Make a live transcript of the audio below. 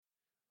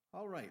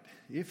All right,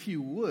 if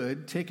you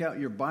would, take out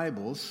your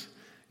Bibles,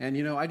 and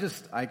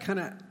I kind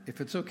of,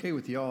 if it's okay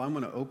with y'all, I'm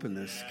going to open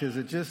this, because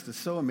it just is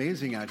so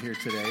amazing out here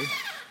today.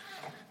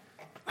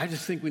 I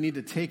just think we need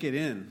to take it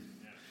in.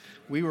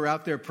 We were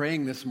out there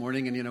praying this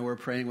morning, and we're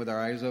praying with our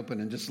eyes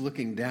open and just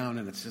looking down,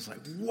 and it's just like,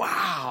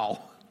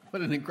 wow,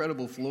 what an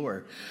incredible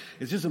floor.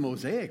 It's just a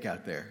mosaic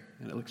out there,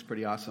 and it looks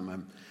pretty awesome.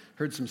 I've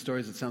heard some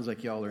stories. It sounds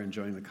like y'all are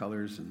enjoying the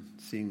colors and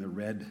seeing the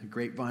red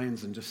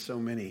grapevines and just so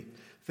many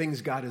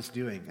things God is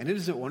doing. And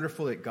isn't it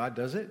wonderful that God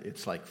does it?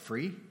 It's like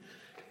free,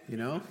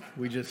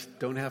 We just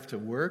don't have to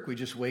work. We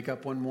just wake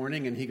up one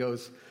morning and he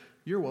goes,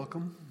 "You're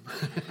welcome."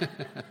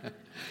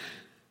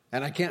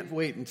 And I can't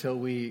wait until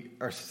we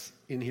are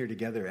in here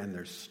together and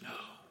there's snow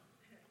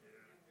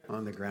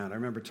on the ground. I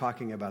remember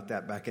talking about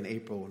that back in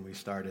April when we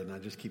started, and I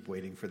just keep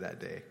waiting for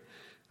that day.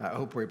 I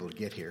hope we're able to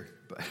get here.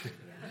 But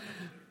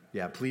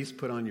yeah, please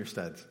put on your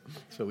studs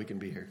so we can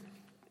be here.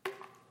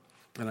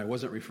 And I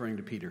wasn't referring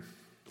to Peter.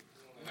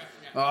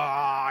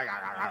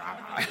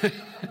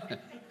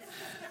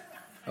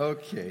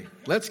 Okay,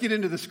 let's get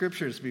into the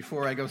scriptures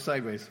before I go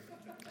sideways.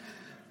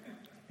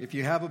 If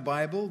you have a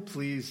Bible,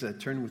 please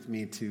turn with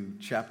me to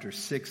chapter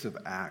 6 of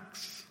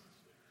Acts.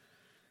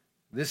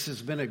 This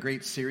has been a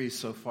great series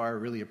so far. I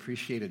really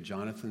appreciated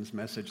Jonathan's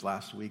message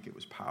last week. It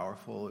was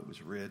powerful, it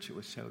was rich, it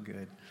was so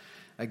good.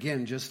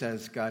 Again, just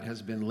as God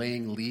has been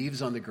laying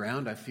leaves on the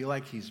ground, I feel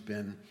like he's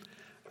been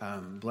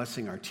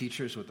blessing our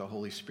teachers with the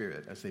Holy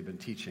Spirit as they've been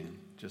teaching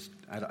just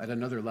at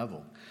another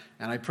level.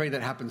 And I pray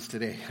that happens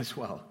today as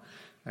well.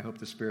 I hope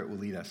the Spirit will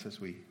lead us as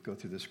we go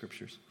through the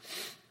scriptures.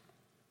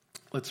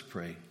 Let's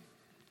pray.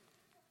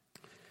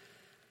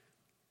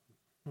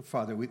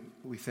 Father,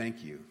 we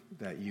thank you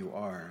that you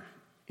are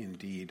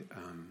indeed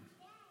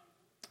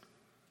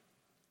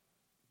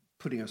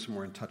putting us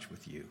more in touch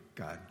with you,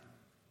 God.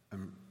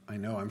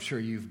 I'm sure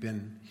you've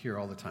been here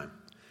all the time.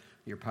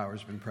 Your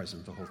power's been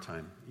present the whole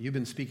time. You've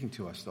been speaking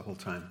to us the whole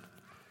time.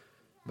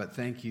 But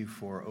thank you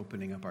for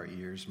opening up our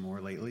ears more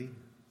lately.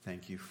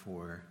 Thank you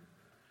for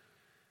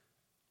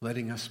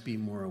letting us be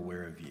more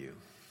aware of you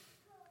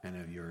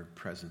and of your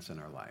presence in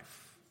our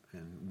life.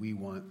 And we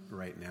want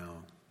right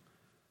now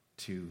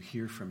to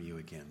hear from you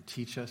again.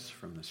 Teach us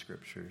from the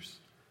scriptures.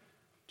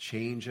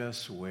 Change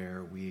us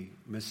where we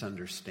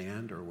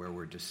misunderstand or where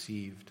we're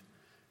deceived.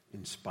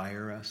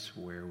 Inspire us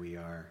where we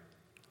are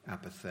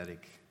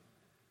apathetic.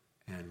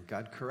 And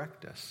God,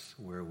 correct us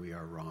where we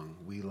are wrong.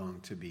 We long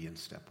to be in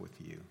step with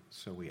you.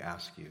 So we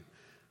ask you,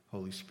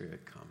 Holy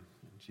Spirit, come.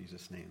 In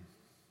Jesus' name,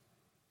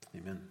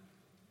 amen.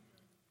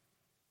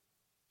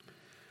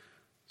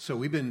 So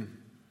we've been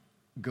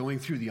going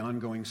through the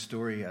ongoing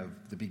story of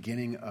the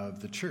beginning of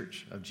the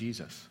church of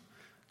Jesus.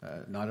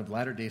 Not of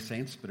Latter-day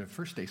Saints, but of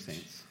First-day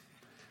Saints.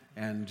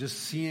 And just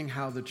seeing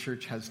how the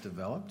church has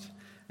developed.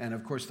 And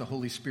of course, the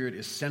Holy Spirit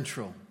is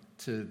central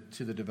to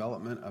the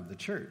development of the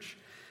church.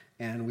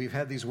 And we've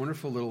had these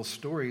wonderful little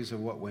stories of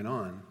what went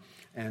on.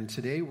 And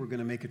today we're going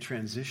to make a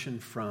transition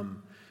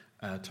from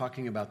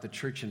talking about the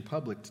church in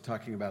public to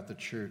talking about the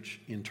church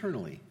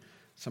internally,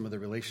 some of the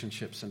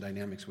relationships and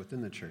dynamics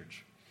within the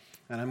church.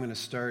 And I'm going to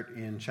start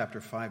in chapter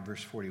 5,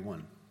 verse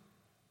 41.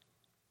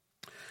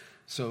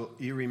 So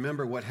you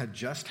remember what had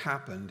just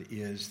happened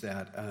is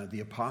that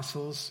the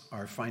apostles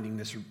are finding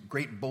this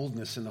great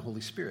boldness in the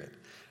Holy Spirit.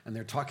 And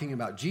they're talking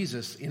about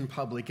Jesus in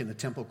public in the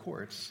temple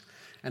courts.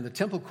 And the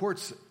temple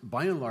courts,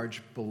 by and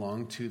large,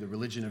 belong to the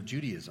religion of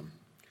Judaism.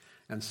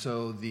 And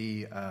so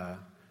the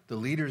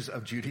leaders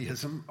of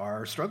Judaism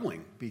are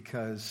struggling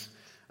because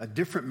a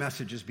different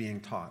message is being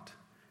taught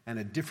and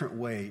a different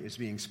way is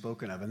being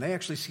spoken of. And they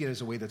actually see it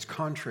as a way that's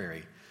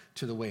contrary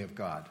to the way of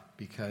God,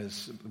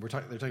 because they're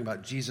talking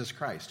about Jesus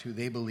Christ, who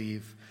they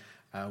believe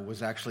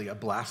was actually a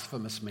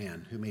blasphemous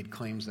man who made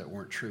claims that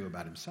weren't true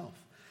about himself.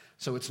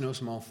 So it's no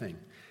small thing.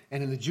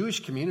 And in the Jewish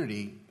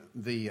community,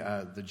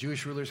 the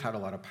Jewish rulers had a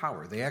lot of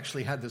power. They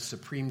actually had the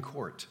Supreme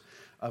Court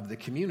of the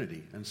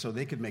community, and so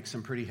they could make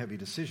some pretty heavy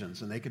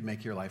decisions, and they could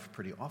make your life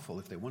pretty awful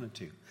if they wanted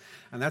to.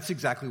 And that's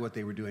exactly what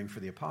they were doing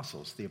for the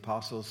apostles. The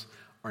apostles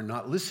are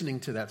not listening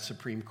to that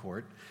Supreme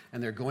Court,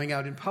 and they're going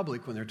out in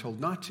public when they're told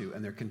not to,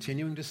 and they're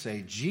continuing to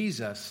say,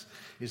 Jesus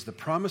is the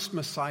promised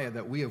Messiah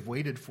that we have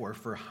waited for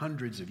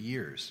hundreds of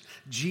years.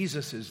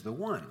 Jesus is the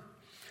one.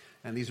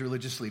 And these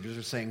religious leaders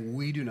are saying,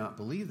 we do not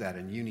believe that,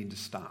 and you need to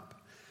stop.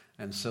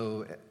 And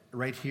so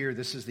right here,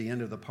 this is the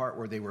end of the part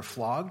where they were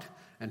flogged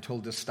and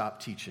told to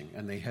stop teaching,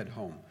 and they head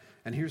home.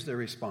 And here's their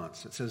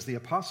response. It says, the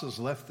apostles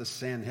left the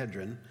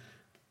Sanhedrin,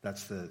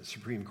 that's the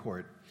Supreme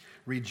Court,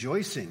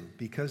 rejoicing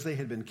because they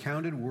had been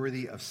counted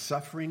worthy of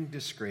suffering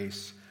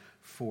disgrace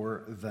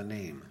for the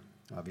name,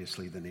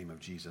 obviously the name of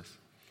Jesus.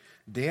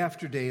 Day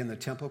after day in the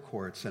temple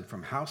courts and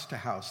from house to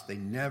house, they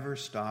never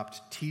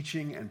stopped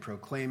teaching and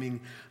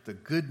proclaiming the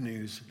good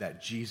news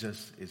that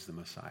Jesus is the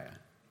Messiah.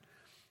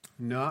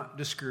 Not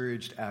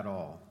discouraged at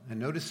all.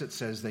 And notice it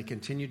says they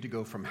continued to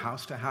go from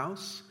house to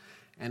house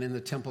and in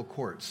the temple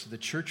courts. The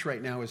church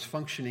right now is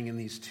functioning in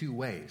these two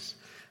ways.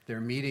 They're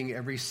meeting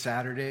every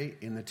Saturday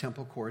in the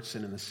temple courts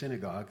and in the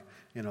synagogue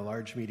in a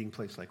large meeting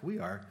place like we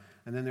are.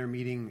 And then they're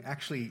meeting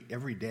actually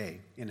every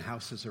day in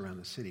houses around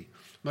the city,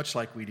 much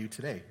like we do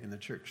today in the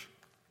church.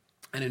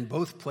 And in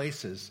both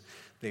places,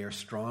 they are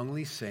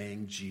strongly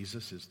saying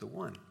Jesus is the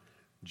one.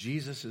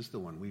 Jesus is the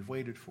one we've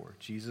waited for.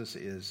 Jesus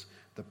is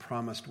the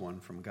promised one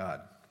from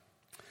God.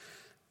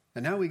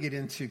 And now we get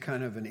into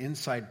kind of an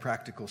inside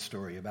practical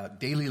story about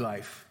daily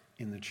life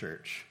in the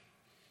church.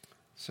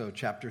 So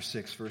chapter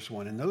 6, verse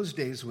 1. In those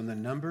days when the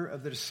number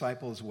of the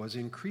disciples was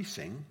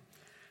increasing,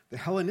 the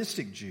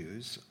Hellenistic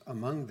Jews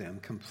among them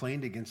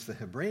complained against the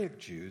Hebraic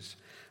Jews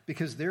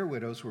because their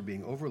widows were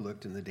being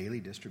overlooked in the daily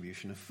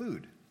distribution of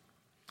food.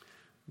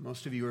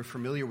 Most of you are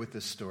familiar with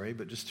this story,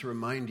 but just to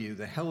remind you,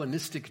 the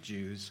Hellenistic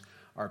Jews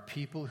are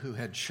people who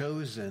had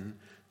chosen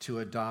to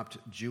adopt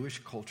Jewish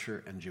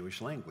culture and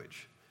Jewish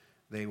language.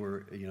 They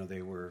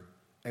were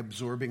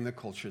absorbing the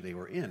culture they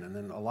were in, and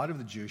then a lot of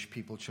the Jewish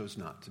people chose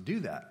not to do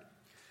that.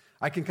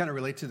 I can kind of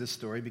relate to this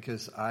story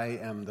because I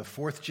am the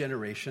fourth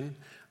generation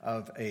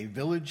of a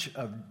village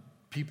of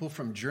people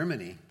from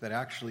Germany that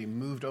actually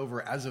moved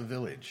over as a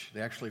village.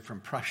 They're actually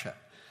from Prussia.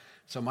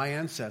 So my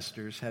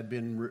ancestors had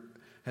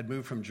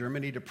moved from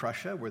Germany to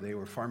Prussia, where they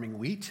were farming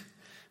wheat.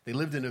 They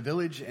lived in a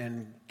village,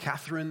 and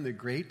Catherine the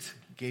Great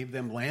gave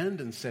them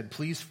land and said,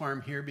 please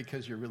farm here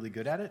because you're really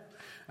good at it,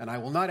 and I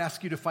will not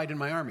ask you to fight in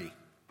my army.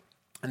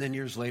 And then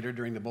years later,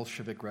 during the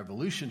Bolshevik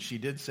Revolution, she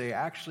did say,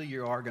 actually,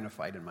 you are going to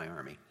fight in my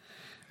army.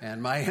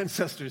 And my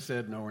ancestors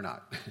said, no, we're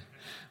not.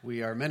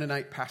 We are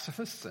Mennonite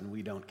pacifists, and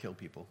we don't kill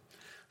people.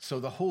 So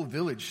the whole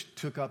village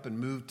took up and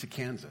moved to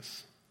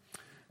Kansas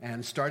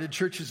and started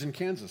churches in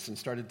Kansas and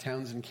started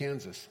towns in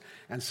Kansas.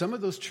 And some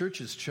of those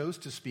churches chose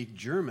to speak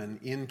German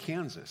in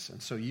Kansas.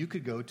 And so you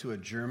could go to a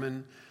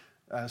German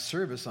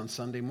service on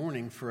Sunday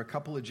morning for a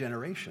couple of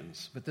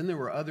generations. But then there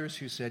were others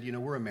who said,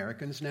 we're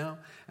Americans now,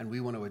 and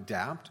we want to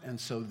adapt. And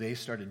so they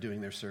started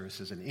doing their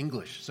services in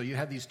English. So you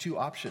had these two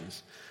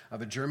options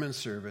of a German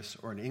service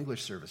or an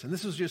English service. And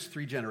this was just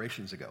 3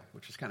 generations ago,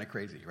 which is kind of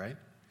crazy, right?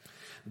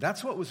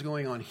 That's what was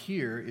going on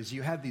here, is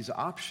you had these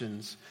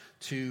options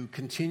to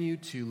continue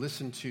to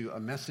listen to a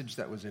message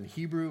that was in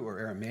Hebrew or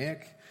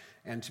Aramaic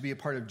and to be a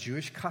part of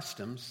Jewish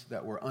customs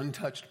that were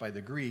untouched by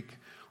the Greek,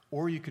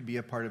 or you could be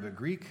a part of a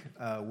Greek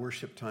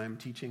worship time,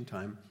 teaching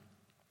time,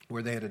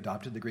 where they had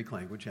adopted the Greek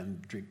language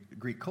and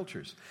Greek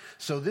cultures.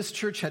 So this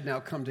church had now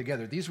come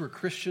together. These were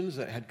Christians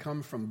that had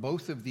come from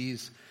both of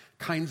these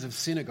kinds of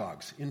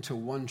synagogues into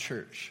one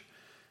church.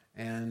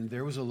 And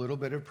there was a little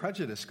bit of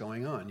prejudice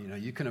going on.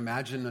 You can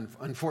imagine,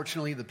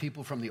 unfortunately, the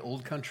people from the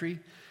old country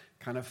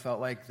kind of felt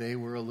like they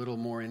were a little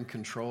more in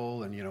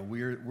control, and,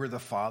 we're the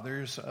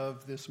fathers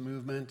of this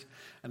movement.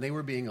 And they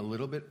were being a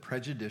little bit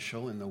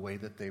prejudicial in the way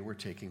that they were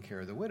taking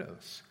care of the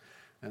widows.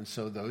 And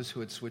so those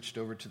who had switched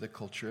over to the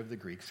culture of the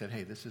Greeks said,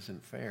 hey, this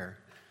isn't fair.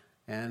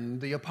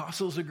 And the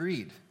apostles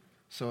agreed.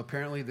 So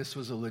apparently this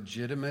was a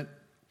legitimate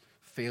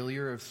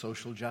failure of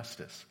social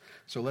justice.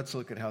 So let's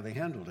look at how they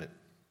handled it.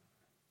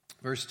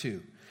 Verse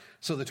 2,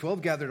 so the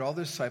 12 gathered all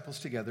the disciples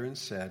together and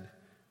said,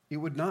 it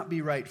would not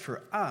be right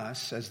for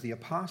us as the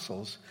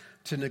apostles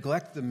to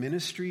neglect the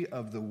ministry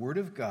of the word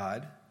of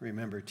God,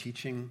 remember,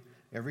 teaching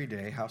every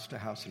day, house to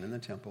house and in the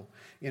temple,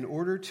 in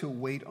order to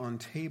wait on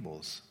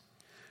tables.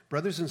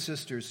 Brothers and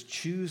sisters,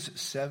 choose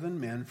 7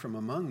 men from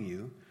among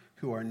you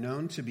who are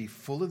known to be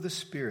full of the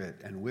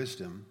Spirit and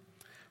wisdom.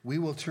 We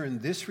will turn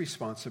this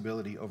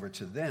responsibility over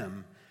to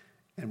them,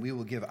 and we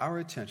will give our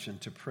attention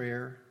to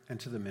prayer and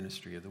to the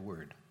ministry of the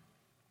word.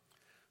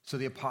 So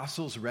the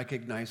apostles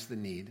recognized the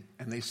need,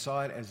 and they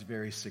saw it as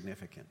very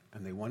significant,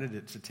 and they wanted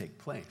it to take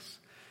place.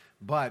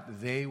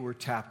 But they were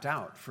tapped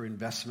out for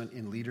investment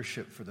in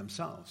leadership for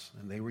themselves,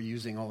 and they were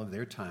using all of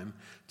their time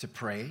to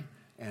pray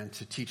and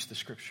to teach the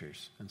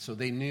scriptures. And so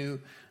they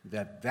knew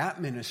that that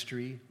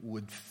ministry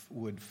would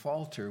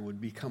falter,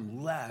 would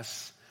become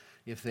less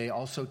if they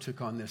also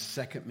took on this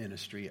second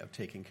ministry of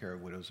taking care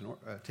of widows and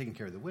taking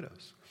care of the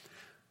widows.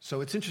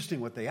 So it's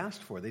interesting what they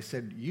asked for. They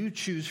said, you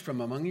choose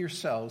from among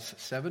yourselves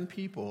 7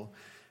 people,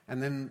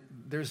 and then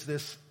there's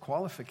this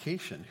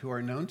qualification, who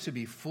are known to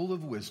be full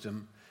of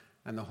wisdom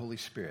and the Holy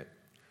Spirit.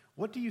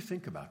 What do you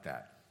think about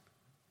that?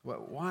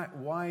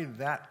 Why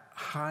that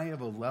high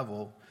of a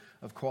level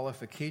of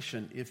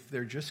qualification if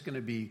they're just going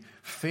to be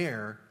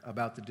fair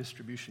about the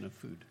distribution of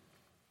food?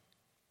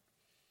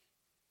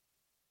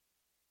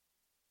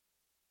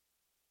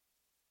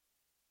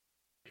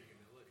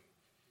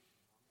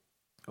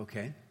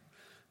 Okay.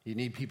 You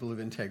need people of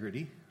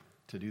integrity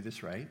to do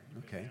this right.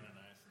 Okay.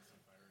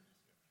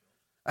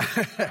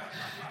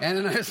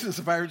 Ananias and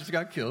Sapphira just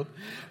got killed.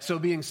 So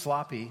being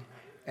sloppy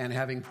and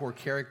having poor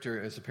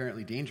character is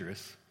apparently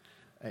dangerous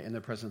in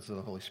the presence of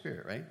the Holy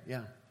Spirit, right?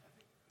 Yeah.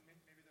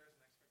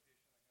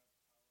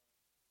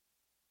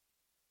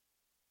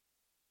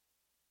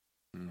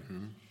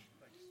 Mm-hmm.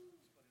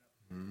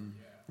 Mm-hmm.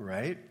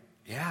 Right?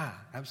 Yeah,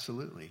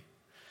 absolutely.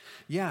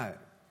 Yeah.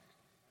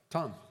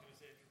 Tom.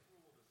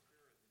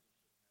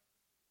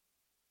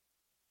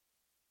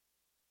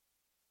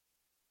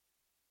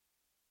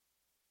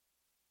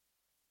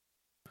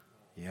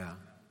 Yeah.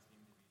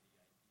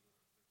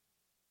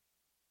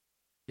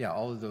 Yeah,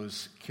 all of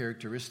those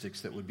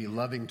characteristics that would be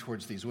loving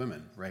towards these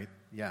women, right?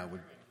 Yeah,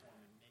 would.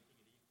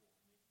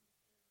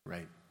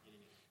 Right.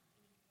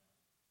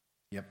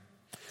 Yep.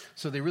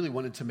 So they really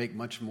wanted to make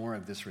much more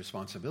of this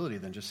responsibility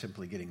than just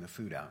simply getting the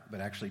food out, but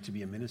actually to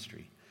be a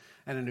ministry.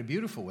 And in a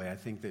beautiful way, I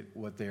think that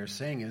what they're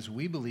saying is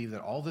we believe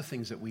that all the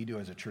things that we do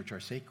as a church are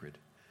sacred,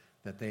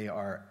 that they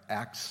are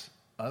acts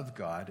of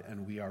God,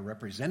 and we are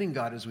representing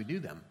God as we do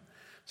them.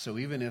 So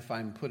even if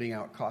I'm putting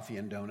out coffee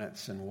and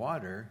donuts and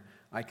water,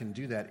 I can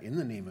do that in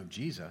the name of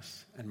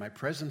Jesus, and my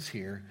presence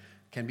here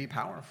can be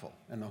powerful,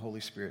 and the Holy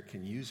Spirit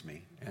can use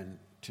me and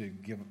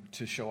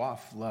to show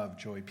off love,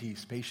 joy,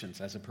 peace,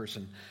 patience as a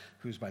person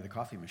who's by the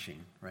coffee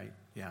machine, right?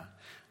 Yeah.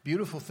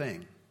 Beautiful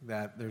thing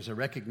that there's a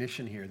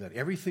recognition here that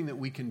everything that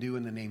we can do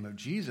in the name of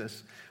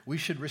Jesus, we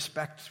should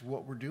respect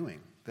what we're doing,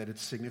 that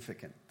it's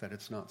significant, that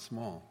it's not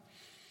small.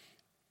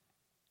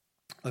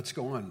 Let's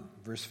go on,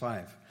 verse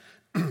 5.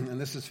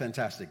 And this is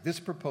fantastic. This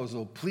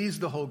proposal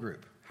pleased the whole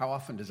group. How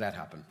often does that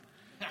happen?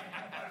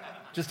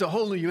 Just a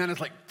whole new humanity is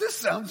like, this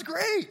sounds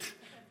great.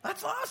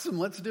 That's awesome.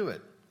 Let's do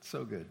it.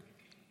 So good.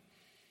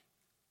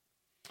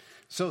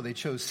 So they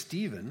chose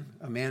Stephen,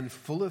 a man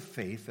full of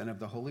faith and of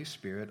the Holy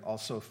Spirit,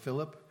 also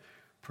Philip,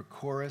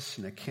 Prochorus,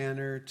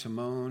 Nicanor,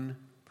 Timon,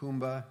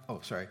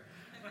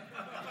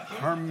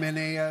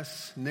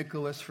 Hymenaeus,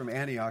 Nicholas from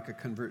Antioch,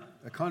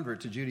 a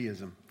convert to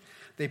Judaism.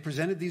 They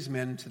presented these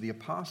men to the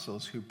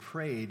apostles, who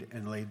prayed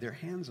and laid their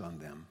hands on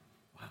them.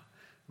 Wow,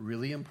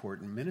 really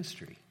important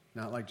ministry.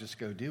 Not like just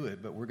go do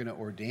it, but we're going to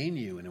ordain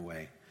you in a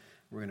way.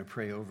 We're going to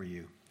pray over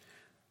you.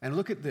 And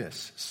look at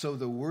this. So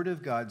the word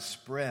of God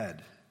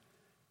spread.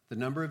 The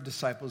number of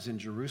disciples in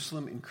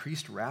Jerusalem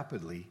increased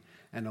rapidly,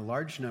 and a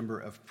large number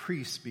of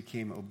priests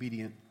became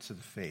obedient to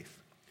the faith.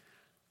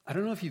 I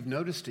don't know if you've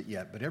noticed it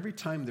yet, but every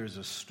time there's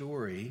a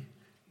story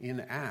in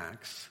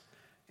Acts,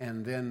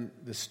 and then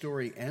the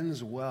story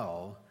ends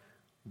well,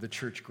 the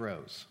church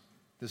grows.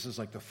 This is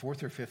like the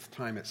fourth or fifth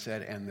time it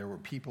said, and there were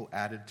people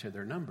added to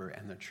their number,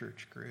 and the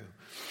church grew.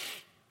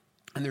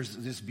 And there's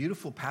this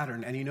beautiful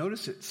pattern, and you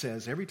notice it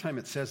says, every time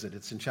it says it,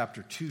 it's in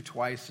chapter 2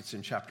 twice, it's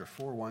in chapter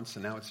 4 once,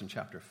 and now it's in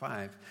chapter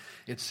 5.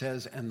 It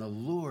says, and the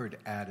Lord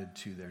added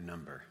to their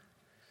number.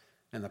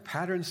 And the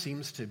pattern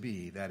seems to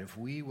be that if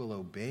we will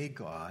obey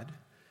God,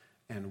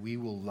 and we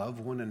will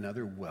love one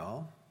another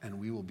well, and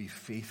we will be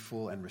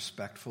faithful and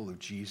respectful of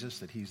Jesus,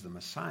 that he's the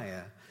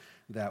Messiah,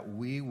 that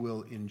we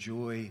will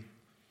enjoy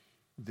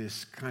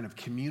this kind of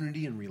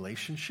community and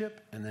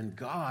relationship, and then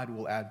God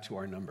will add to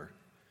our number.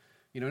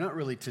 You know, not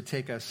really to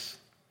take us,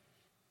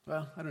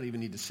 well, I don't even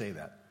need to say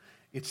that.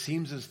 It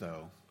seems as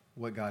though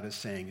what God is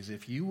saying is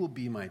if you will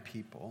be my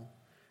people,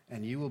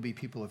 and you will be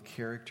people of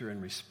character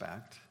and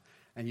respect,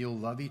 and you'll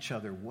love each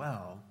other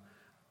well,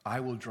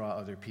 I will draw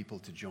other people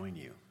to join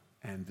you,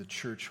 and the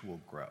church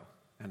will grow,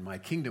 and my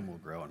kingdom will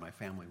grow, and my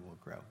family will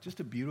grow. Just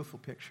a beautiful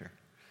picture.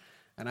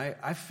 And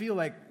I feel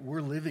like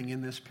we're living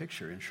in this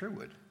picture in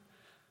Sherwood,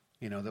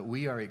 you know, that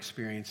we are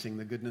experiencing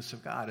the goodness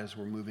of God as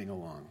we're moving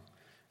along,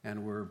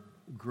 and we're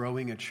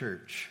growing a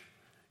church,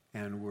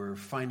 and we're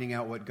finding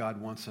out what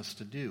God wants us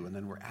to do, and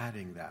then we're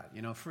adding that.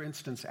 You know, for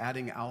instance,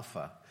 adding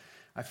Alpha.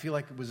 I feel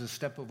like it was a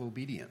step of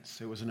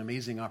obedience. It was an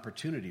amazing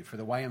opportunity for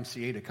the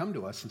YMCA to come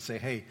to us and say,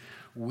 hey,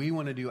 we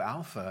want to do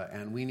Alpha,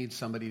 and we need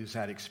somebody who's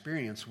had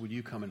experience. Would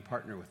you come and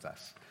partner with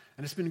us?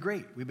 And it's been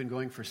great. We've been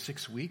going for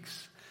 6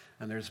 weeks,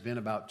 and there's been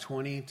about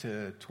 20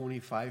 to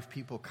 25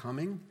 people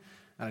coming.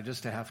 And I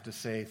just have to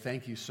say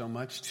thank you so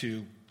much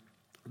to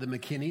the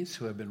McKinneys,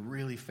 who have been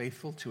really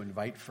faithful to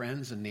invite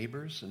friends and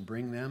neighbors and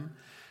bring them.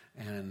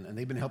 And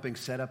they've been helping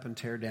set up and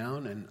tear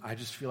down. And I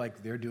just feel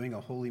like they're doing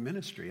a holy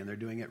ministry, and they're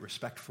doing it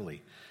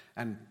respectfully.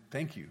 And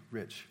thank you,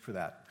 Rich, for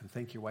that. And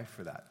thank your wife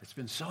for that. It's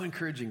been so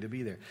encouraging to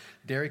be there.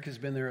 Derek has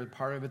been there, a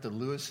part of it. The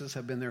Lewises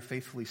have been there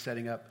faithfully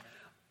setting up.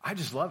 I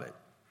just love it.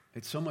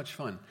 It's so much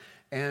fun.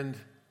 And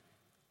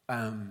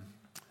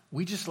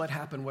we just let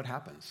happen what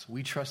happens.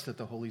 We trust that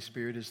the Holy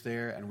Spirit is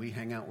there, and we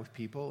hang out with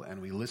people, and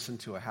we listen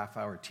to a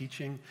half-hour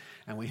teaching,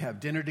 and we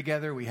have dinner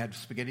together. We had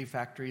Spaghetti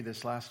Factory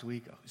this last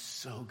week. Oh, it was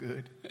so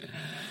good.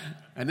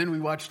 And then we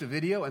watched a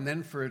video, and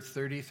then for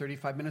 30,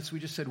 35 minutes, we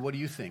just said, what do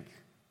you think?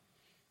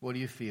 What do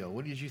you feel?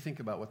 What did you think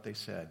about what they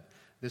said?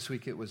 This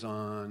week it was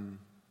on,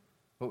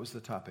 what was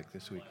the topic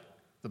this week?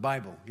 The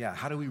Bible. Yeah,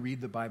 how do we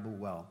read the Bible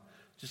well?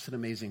 Just an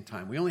amazing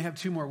time. We only have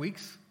 2 more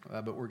weeks,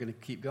 but we're going to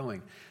keep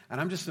going. And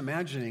I'm just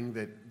imagining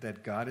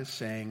that God is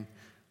saying,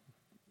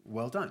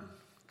 well done,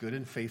 good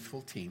and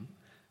faithful team,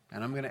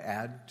 and I'm going to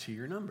add to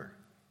your number.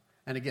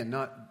 And again,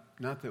 not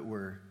that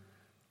we're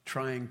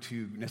trying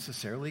to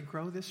necessarily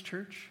grow this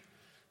church.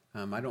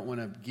 I don't want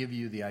to give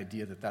you the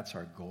idea that that's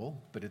our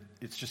goal, but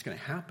it's just going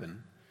to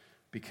happen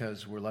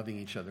because we're loving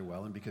each other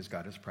well and because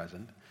God is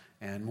present.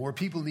 And more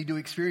people need to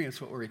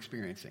experience what we're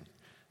experiencing.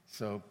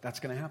 So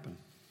that's going to happen.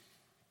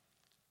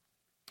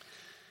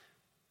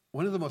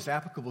 One of the most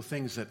applicable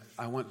things that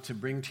I want to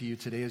bring to you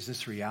today is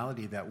this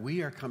reality that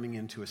we are coming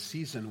into a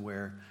season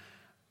where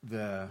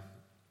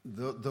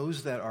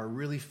those that are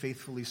really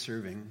faithfully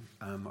serving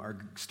are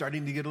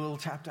starting to get a little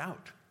tapped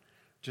out,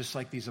 just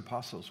like these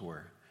apostles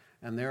were.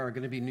 and there are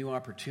going to be new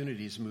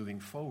opportunities moving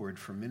forward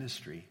for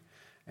ministry.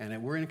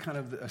 And we're in kind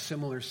of a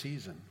similar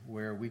season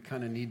where we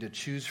kind of need to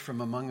choose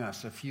from among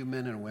us a few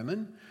men and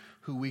women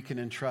who we can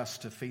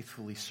entrust to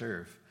faithfully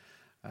serve.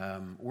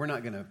 We're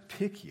not going to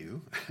pick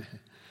you,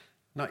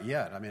 not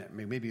yet. I mean,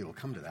 maybe it'll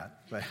come to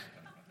that,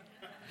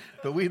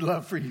 but we'd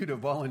love for you to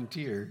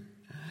volunteer.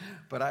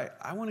 But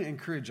I want to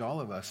encourage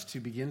all of us to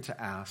begin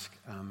to ask,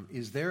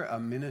 is there a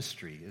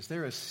ministry, is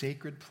there a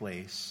sacred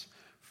place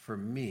for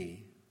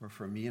me, or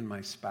for me and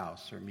my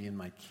spouse, or me and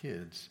my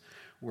kids,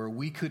 where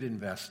we could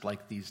invest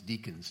like these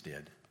deacons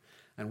did?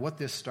 And what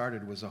this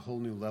started was a whole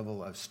new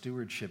level of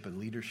stewardship and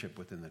leadership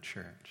within the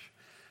church.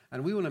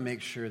 And we want to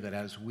make sure that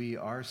as we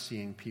are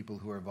seeing people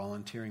who are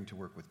volunteering to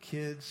work with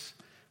kids,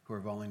 who are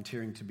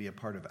volunteering to be a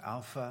part of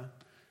Alpha,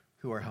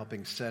 who are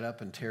helping set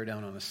up and tear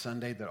down on a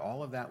Sunday, that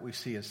all of that we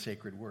see as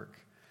sacred work.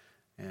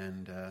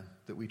 And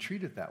that we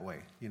treat it that way,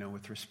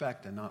 with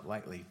respect and not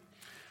lightly.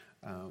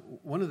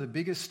 One of the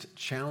biggest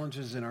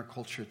challenges in our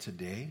culture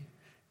today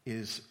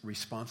is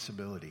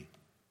responsibility.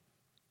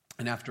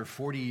 And after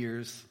 40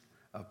 years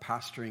of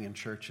pastoring in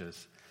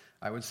churches,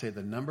 I would say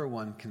the number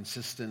one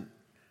consistent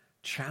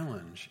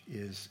challenge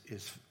is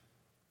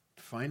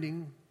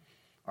finding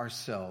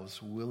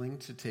ourselves willing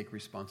to take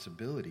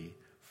responsibility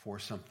for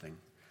something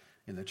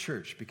in the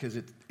church, because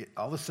it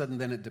all of a sudden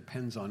then it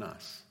depends on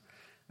us.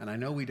 And I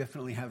know we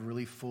definitely have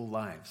really full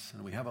lives,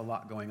 and we have a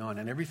lot going on,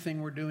 and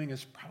everything we're doing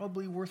is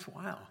probably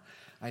worthwhile.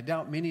 I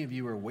doubt many of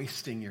you are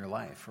wasting your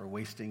life or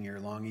wasting your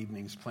long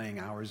evenings playing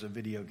hours of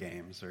video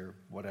games or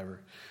whatever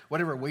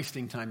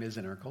wasting time is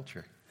in our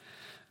culture.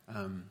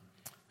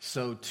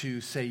 So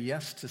to say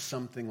yes to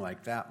something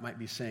like that might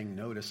be saying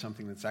no to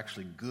something that's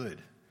actually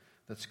good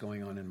that's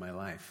going on in my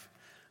life.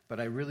 But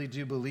I really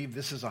do believe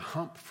this is a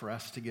hump for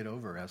us to get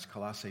over as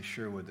Colossae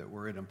Sherwood, that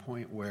we're at a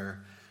point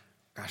where,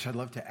 gosh, I'd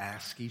love to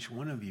ask each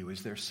one of you,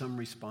 is there some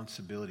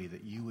responsibility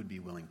that you would be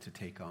willing to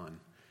take on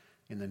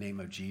in the name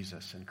of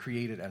Jesus and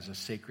create it as a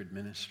sacred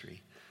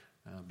ministry?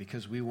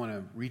 Because we want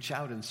to reach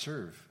out and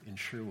serve in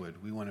Sherwood.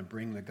 We want to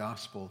bring the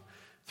gospel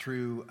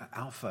through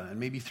Alpha and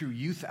maybe through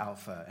Youth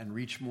Alpha and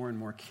reach more and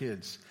more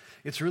kids.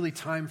 It's really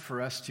time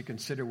for us to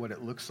consider what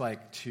it looks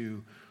like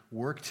to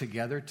work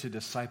together to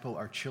disciple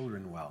our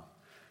children well.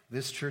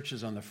 This church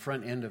is on the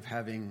front end of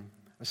having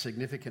a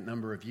significant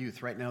number of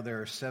youth. Right now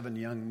there are 7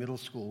 young middle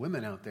school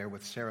women out there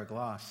with Sarah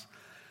Gloss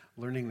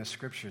learning the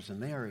scriptures,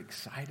 and they are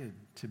excited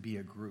to be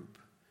a group.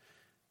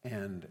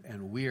 And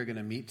we are going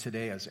to meet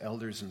today as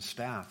elders and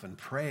staff and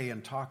pray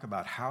and talk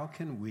about how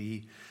can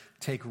we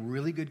take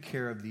really good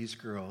care of these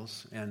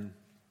girls and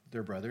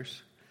their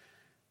brothers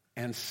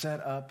and set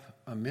up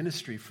a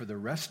ministry for the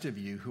rest of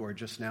you who are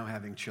just now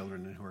having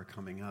children and who are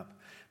coming up.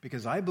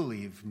 Because I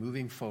believe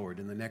moving forward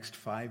in the next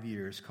 5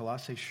 years,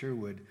 Colossae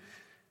Sherwood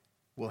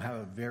will have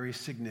a very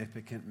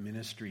significant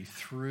ministry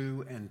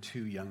through and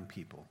to young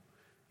people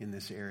in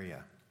this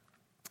area.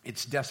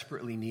 It's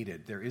desperately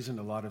needed. There isn't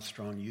a lot of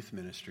strong youth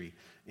ministry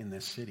in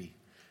this city.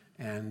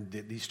 And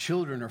these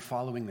children are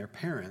following their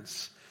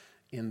parents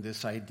in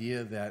this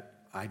idea that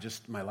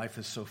my life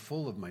is so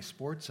full of my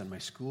sports and my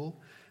school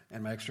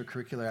and my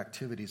extracurricular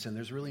activities, and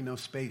there's really no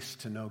space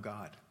to know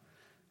God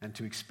and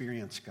to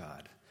experience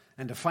God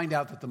and to find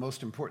out that the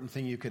most important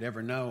thing you could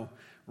ever know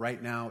right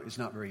now is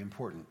not very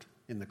important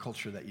in the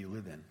culture that you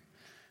live in.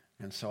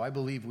 And so I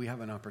believe we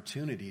have an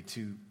opportunity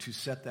to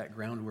set that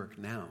groundwork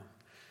now.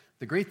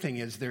 The great thing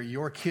is they're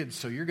your kids,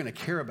 so you're going to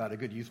care about a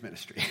good youth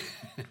ministry.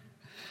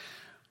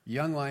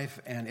 Young Life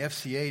and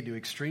FCA do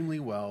extremely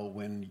well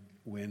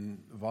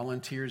when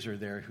volunteers are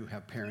there who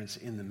have parents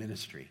in the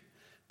ministry,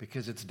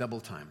 because it's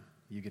double time.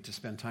 You get to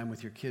spend time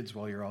with your kids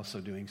while you're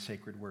also doing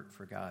sacred work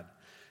for God,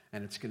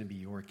 and it's going to be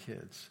your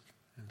kids.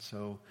 And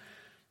so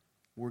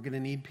we're going to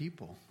need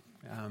people.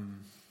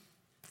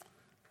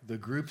 The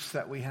groups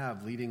that we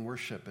have leading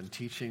worship and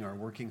teaching are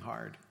working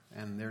hard,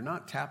 and they're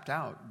not tapped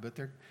out, but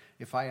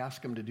if I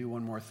ask them to do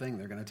one more thing,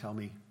 they're going to tell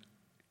me,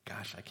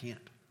 gosh, I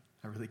can't.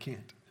 I really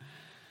can't.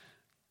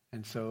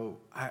 And so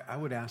I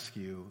would ask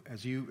you,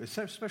 as you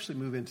especially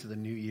move into the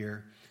new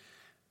year,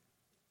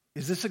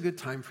 is this a good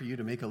time for you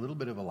to make a little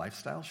bit of a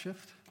lifestyle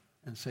shift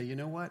and say, you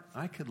know what,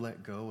 I could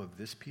let go of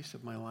this piece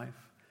of my life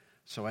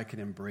so I can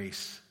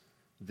embrace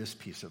this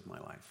piece of my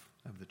life,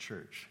 of the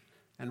church,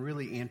 and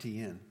really ante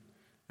in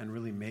and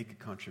really make a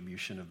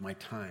contribution of my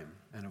time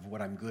and of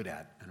what I'm good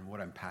at and what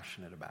I'm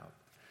passionate about.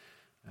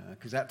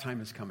 Because that time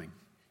is coming,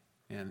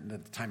 and the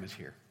time is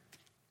here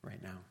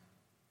right now.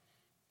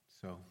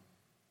 So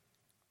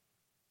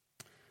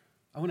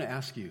I want to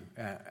ask you,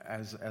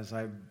 as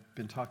I've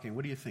been talking,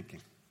 what are you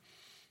thinking?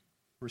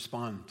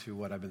 Respond to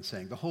what I've been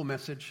saying. The whole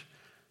message,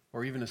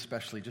 or even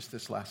especially just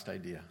this last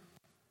idea.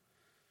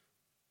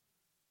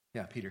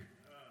 Yeah, Peter.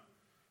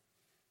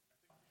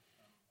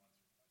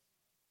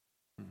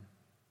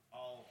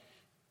 I'll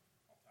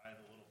tithe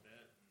a little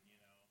bit,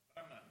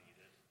 but I'm not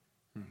needed.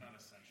 I'm not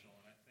essential,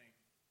 and I think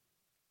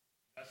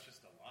that's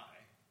just a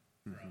lie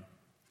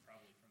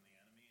probably from the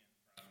enemy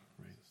and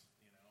from our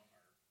society.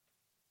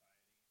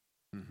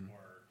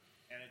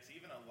 And it's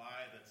even a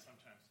lie that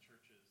sometimes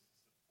churches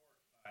support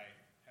by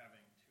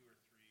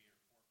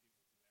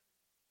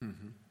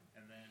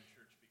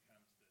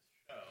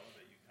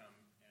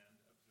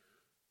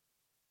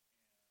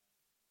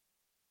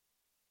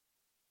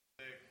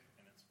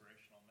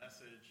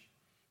message,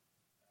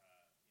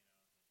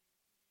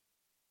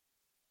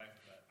 but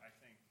I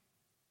think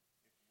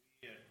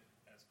if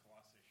we as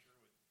Colossae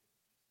Sherwood just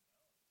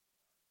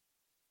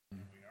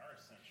know we are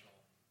essential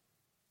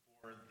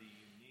for the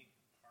unique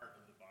part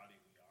of the body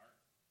we are.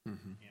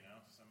 Mm-hmm.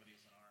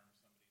 Somebody's an arm,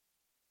 somebody's.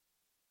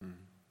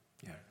 Mm-hmm.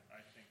 Yeah. I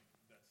think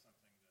that's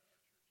something that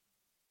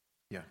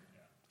our church.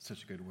 Yeah.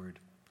 Such a good word.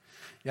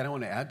 Yeah, and I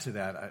want to add to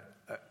that.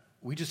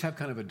 We just have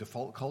kind of a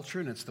default culture,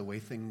 and it's the way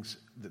things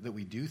that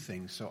we do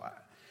things. So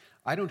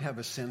I don't have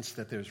a sense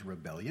that there's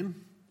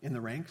rebellion in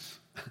the ranks,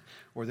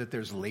 or that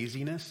there's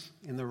laziness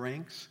in the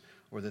ranks,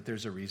 or that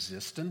there's a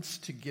resistance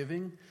to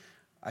giving.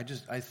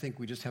 I think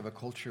we just have a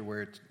culture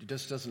where it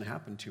just doesn't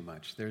happen too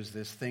much. There's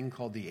this thing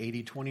called the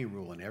 80-20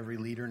 rule, and every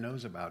leader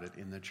knows about it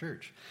in the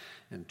church.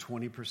 And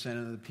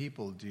 20% of the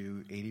people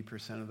do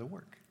 80% of the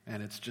work,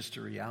 and it's just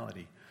a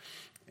reality.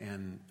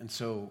 And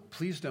so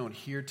please don't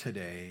hear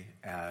today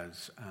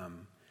as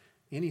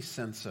any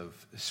sense of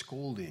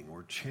scolding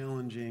or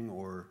challenging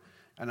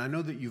and I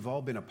know that you've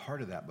all been a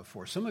part of that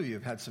before. Some of you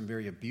have had some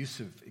very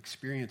abusive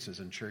experiences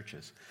in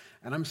churches,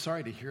 and I'm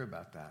sorry to hear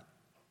about that.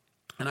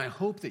 And I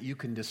hope that you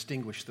can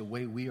distinguish the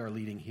way we are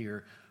leading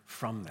here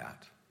from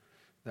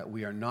that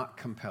we are not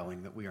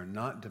compelling, that we are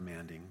not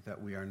demanding,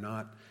 that we are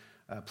not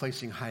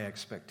placing high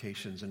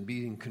expectations and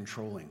being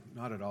controlling.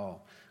 Not at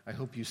all. I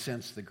hope you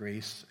sense the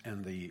grace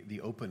and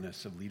the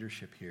openness of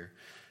leadership here.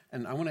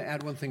 And I want to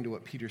add one thing to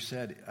what Peter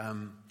said.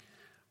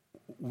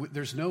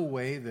 There's no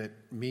way that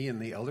me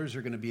and the elders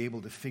are going to be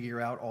able to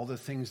figure out all the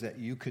things that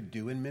you could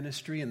do in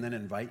ministry and then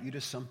invite you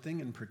to something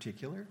in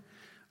particular.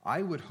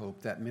 I would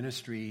hope that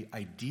ministry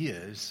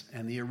ideas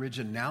and the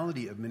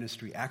originality of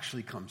ministry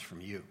actually comes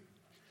from you.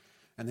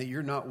 And that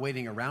you're not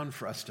waiting around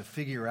for us to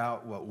figure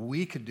out what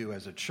we could do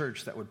as a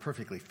church that would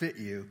perfectly fit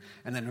you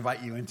and then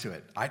invite you into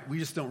it. We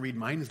just don't read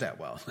minds that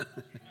well.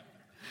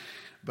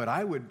 But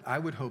I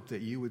would hope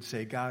that you would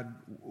say, God,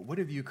 what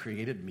have you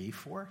created me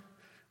for?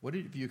 What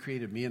have you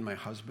created me and my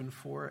husband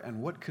for?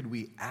 And what could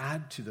we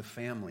add to the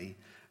family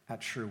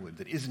at Sherwood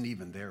that isn't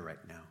even there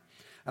right now?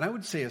 And I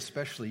would say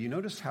especially, you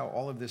notice how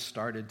all of this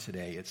started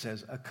today. It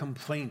says, a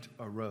complaint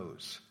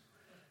arose.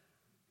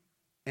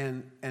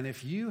 And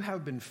if you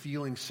have been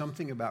feeling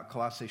something about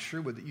Colossae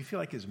Sherwood that you feel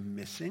like is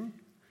missing,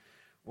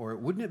 or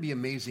wouldn't it be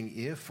amazing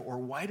if, or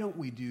why don't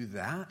we do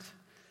that?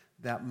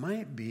 That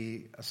might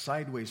be a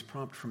sideways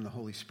prompt from the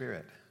Holy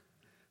Spirit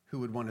who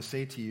would want to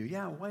say to you,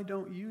 yeah, why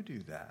don't you do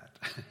that?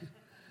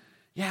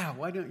 Yeah,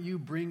 why don't you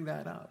bring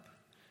that up?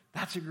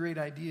 That's a great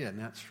idea, and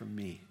that's from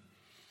me.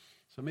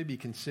 So maybe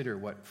consider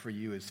what for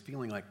you is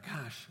feeling like,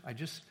 gosh,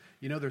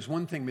 there's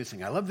one thing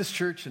missing. I love this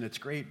church and it's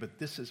great, but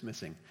this is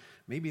missing.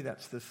 Maybe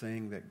that's the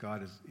thing that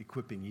God is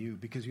equipping you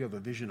because you have a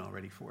vision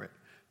already for it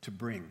to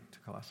bring to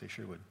Colossae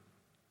Sherwood.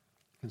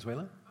 Consuela? I just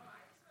wanted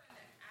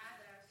to add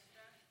that I was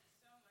struck so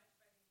much by the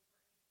importance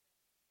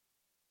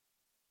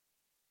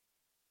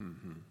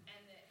Mm-hmm.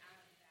 and that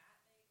out of that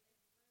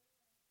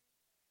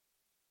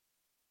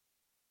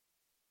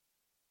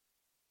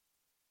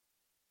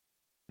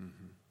they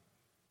Mm-hmm.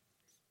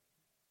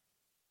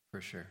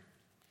 For sure.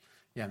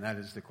 Yeah, and that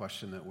is the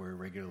question that we're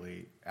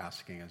regularly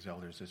asking as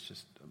elders. It's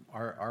just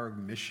our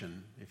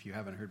mission, if you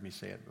haven't heard me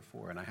say it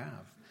before, and I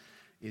have,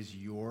 is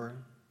your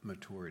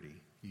maturity,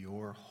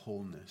 your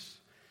wholeness,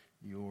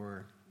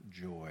 your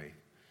joy.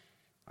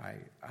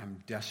 I'm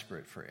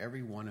desperate for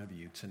every one of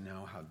you to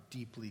know how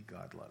deeply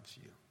God loves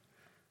you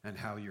and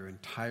how your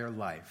entire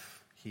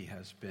life he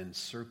has been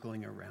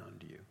circling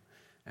around you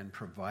and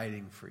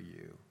providing for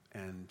you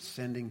and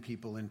sending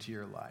people into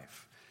your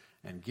life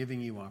and giving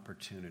you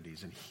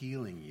opportunities and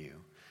healing you.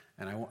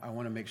 And I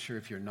want to make sure,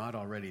 if you're not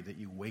already, that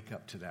you wake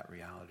up to that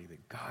reality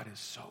that God is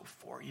so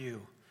for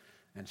you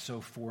and so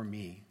for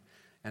me.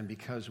 And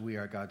because we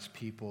are God's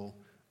people,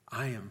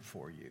 I am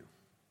for you.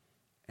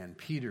 And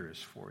Peter is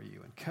for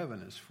you. And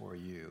Kevin is for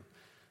you.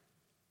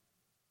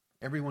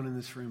 Everyone in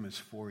this room is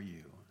for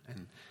you.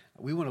 And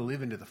we want to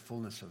live into the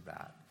fullness of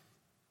that.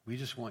 We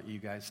just want you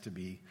guys to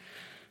be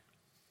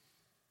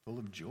full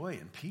of joy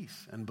and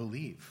peace and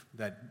believe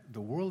that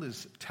the world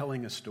is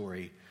telling a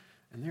story,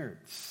 and they're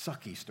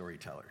sucky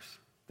storytellers.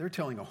 They're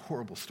telling a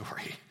horrible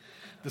story.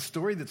 The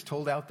story that's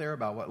told out there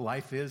about what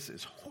life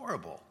is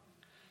horrible.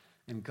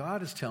 And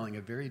God is telling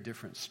a very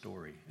different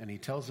story. And he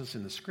tells us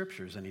in the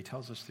scriptures, and he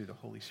tells us through the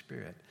Holy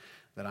Spirit,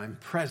 that I'm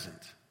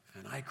present,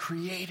 and I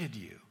created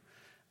you,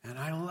 and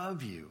I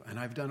love you, and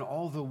I've done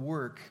all the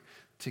work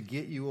to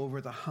get you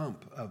over the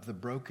hump of the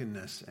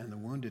brokenness and the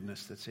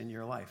woundedness that's in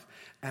your life.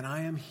 And I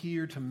am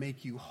here to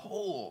make you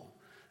whole.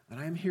 And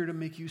I'm here to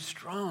make you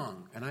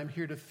strong. And I'm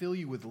here to fill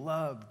you with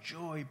love,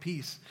 joy,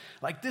 peace.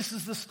 Like, this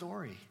is the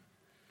story.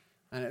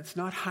 And it's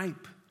not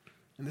hype.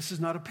 And this is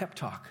not a pep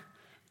talk.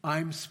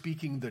 I'm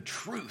speaking the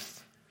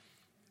truth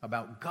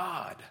about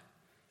God.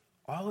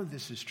 All of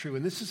this is true.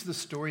 And this is the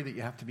story that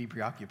you have to be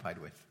preoccupied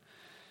with.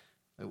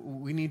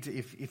 We need to,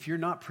 if you're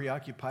not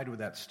preoccupied with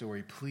that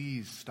story,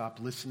 please stop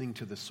listening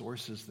to the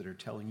sources that are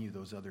telling you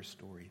those other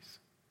stories.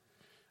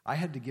 I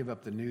had to give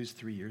up the news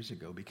 3 years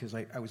ago because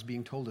I was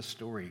being told a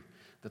story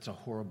that's a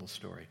horrible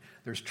story.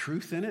 There's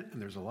truth in it,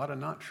 and there's a lot of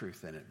not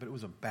truth in it, but it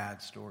was a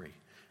bad story.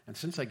 And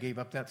since I gave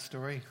up that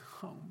story,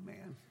 oh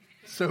man,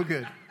 so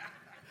good.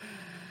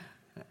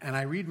 And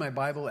I read my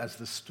Bible as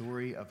the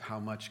story of how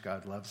much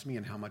God loves me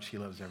and how much he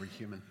loves every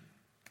human.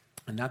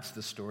 And that's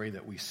the story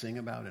that we sing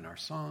about in our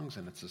songs,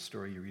 and it's the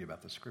story you read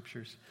about the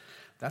scriptures.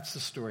 That's the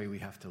story we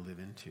have to live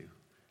into.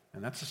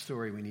 And that's the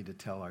story we need to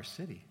tell our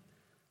city.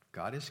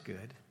 God is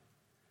good,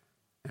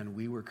 and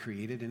we were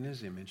created in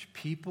his image.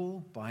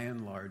 People, by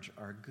and large,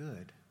 are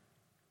good.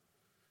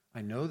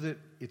 I know that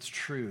it's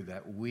true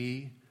that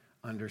we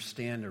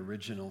understand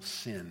original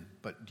sin,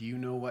 but do you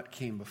know what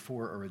came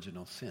before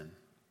original sin?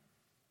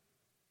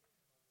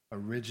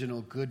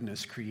 Original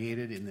goodness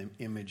created in the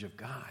image of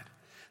God.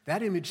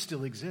 That image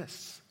still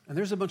exists. And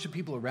there's a bunch of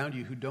people around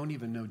you who don't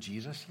even know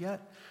Jesus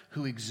yet,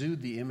 who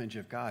exude the image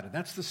of God. And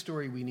that's the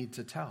story we need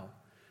to tell.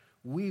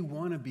 We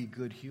want to be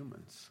good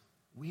humans.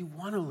 We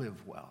want to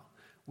live well.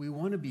 We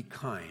want to be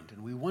kind,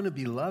 and we want to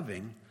be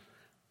loving,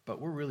 but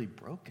we're really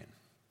broken,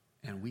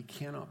 and we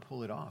cannot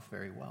pull it off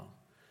very well.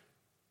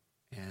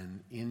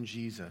 And in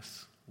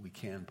Jesus, we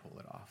can pull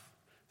it off.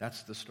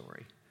 That's the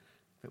story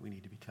that we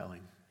need to be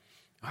telling.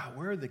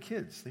 Where are the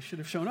kids? They should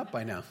have shown up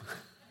by now.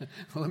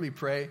 Well, let me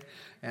pray.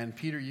 And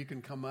Peter, you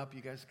can come up.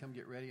 You guys come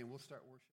get ready, and we'll start worshiping.